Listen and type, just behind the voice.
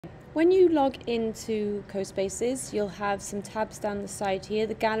When you log into CoSpaces, you'll have some tabs down the side here.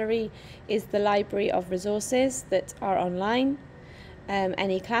 The gallery is the library of resources that are online.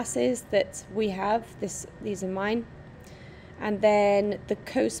 Any classes that we have, these are mine. And then the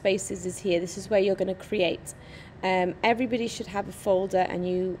CoSpaces is here. This is where you're going to create. Everybody should have a folder, and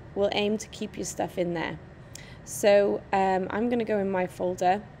you will aim to keep your stuff in there. So I'm going to go in my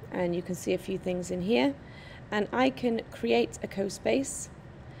folder, and you can see a few things in here. And I can create a CoSpace.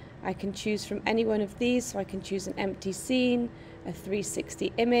 I can choose from any one of these, so I can choose an empty scene, a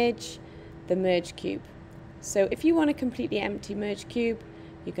 360 image, the merge cube. So if you want a completely empty merge cube,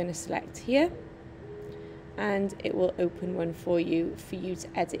 you're going to select here, and it will open one for you to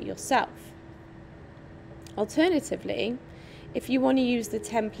edit yourself. Alternatively, if you want to use the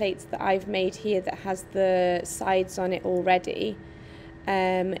template that I've made here that has the sides on it already,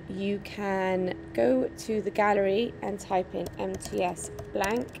 you can go to the gallery and type in MTS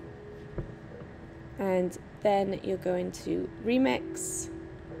blank, and then you're going to remix.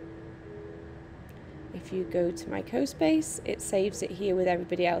 If you go to my CoSpace, it saves it here with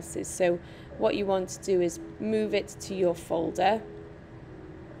everybody else's. So what you want to do is move it to your folder,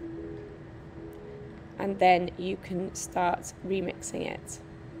 and then you can start remixing it.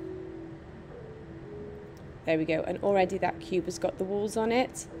 There we go, and already that cube has got the walls on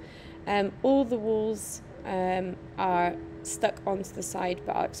it. All the walls are stuck onto the side,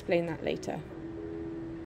 but I'll explain that later.